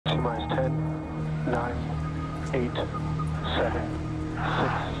T-minus 10, 9, 8, 7, 6,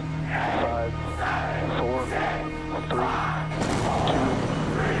 5, 4, 3, 2,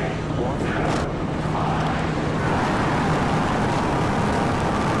 1.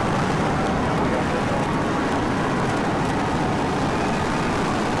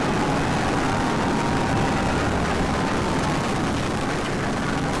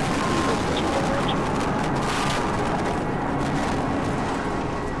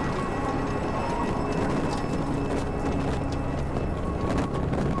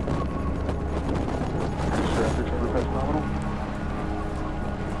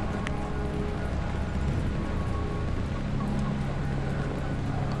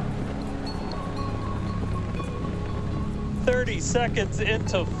 Seconds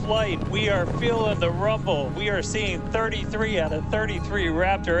into flight, we are feeling the rumble. We are seeing 33 out of 33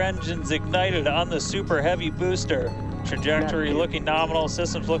 Raptor engines ignited on the super heavy booster. Trajectory looking nominal,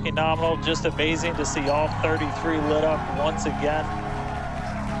 systems looking nominal. Just amazing to see all 33 lit up once again.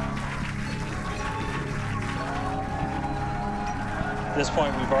 At this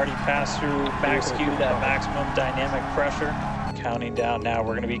point, we've already passed through max Q, that maximum dynamic pressure. Counting down now,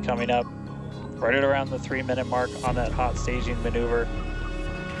 we're going to be coming up right at around the 3-minute mark on that hot staging maneuver.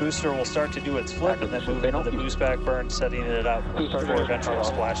 Booster will start to do its flip and then move into the boost back burn, setting it up for eventual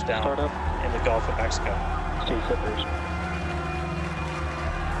splashdown in the Gulf of Mexico. Stage separation.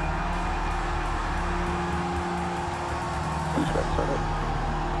 Boost back startup.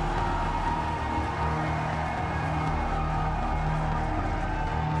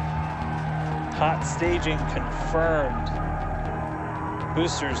 Hot staging confirmed.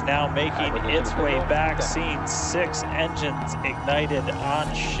 Booster's now making its way back, seeing 6 engines ignited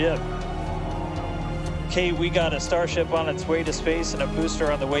on ship. Kate, we got a Starship on its way to space and a booster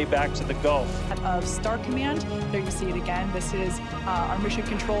on the way back to the Gulf. Of Star Command, there you see it again. This is our Mission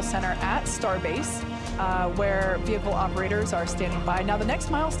Control Center at Starbase, where vehicle operators are standing by. Now, the next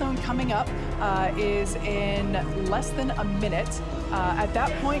milestone coming up is in less than a minute. At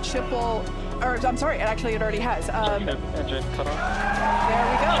that point, ship will, or I'm sorry, actually it already has. Engine cut off. There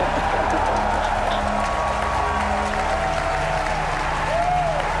we go.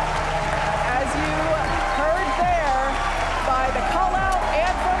 As you heard there by the call out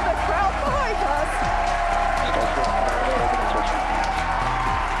and from the crowd behind us,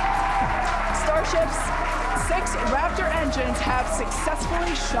 Starship's 6 Raptor engines have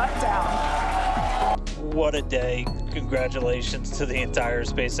successfully shut down. What a day. Congratulations to the entire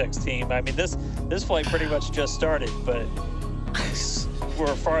SpaceX team. I mean, this flight pretty much just started, but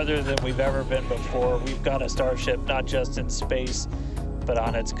we're farther than we've ever been before. We've got a Starship not just in space, but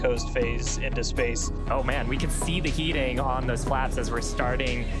on its coast phase into space. Oh man, we can see the heating on those flaps as we're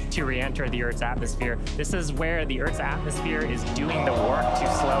starting to re-enter the Earth's atmosphere. This is where the Earth's atmosphere is doing the work to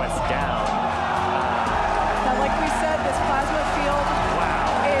slow us down. Now, like we said, this plasma field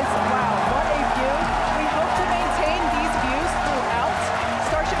is, wow, what a view. We hope to maintain these views throughout.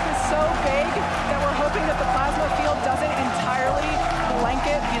 Starship is so big that we're hoping that the plasma field doesn't entirely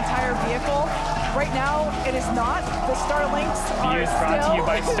blanket the entire vehicle. Right now, it is not. The Starlinks are still... brought to you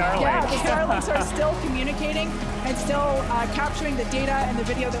by Starlink. Yeah, the Starlinks are still communicating and still capturing the data and the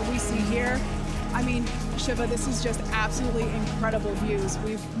video that we see here. I mean, Shiva, this is just absolutely incredible views.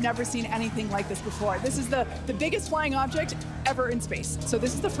 We've never seen anything like this before. This is the biggest flying object ever in space. So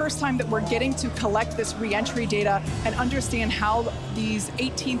this is the first time that we're getting to collect this re-entry data and understand how these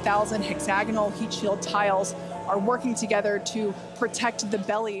 18,000 hexagonal heat shield tiles are working together to protect the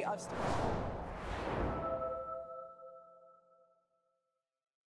belly of...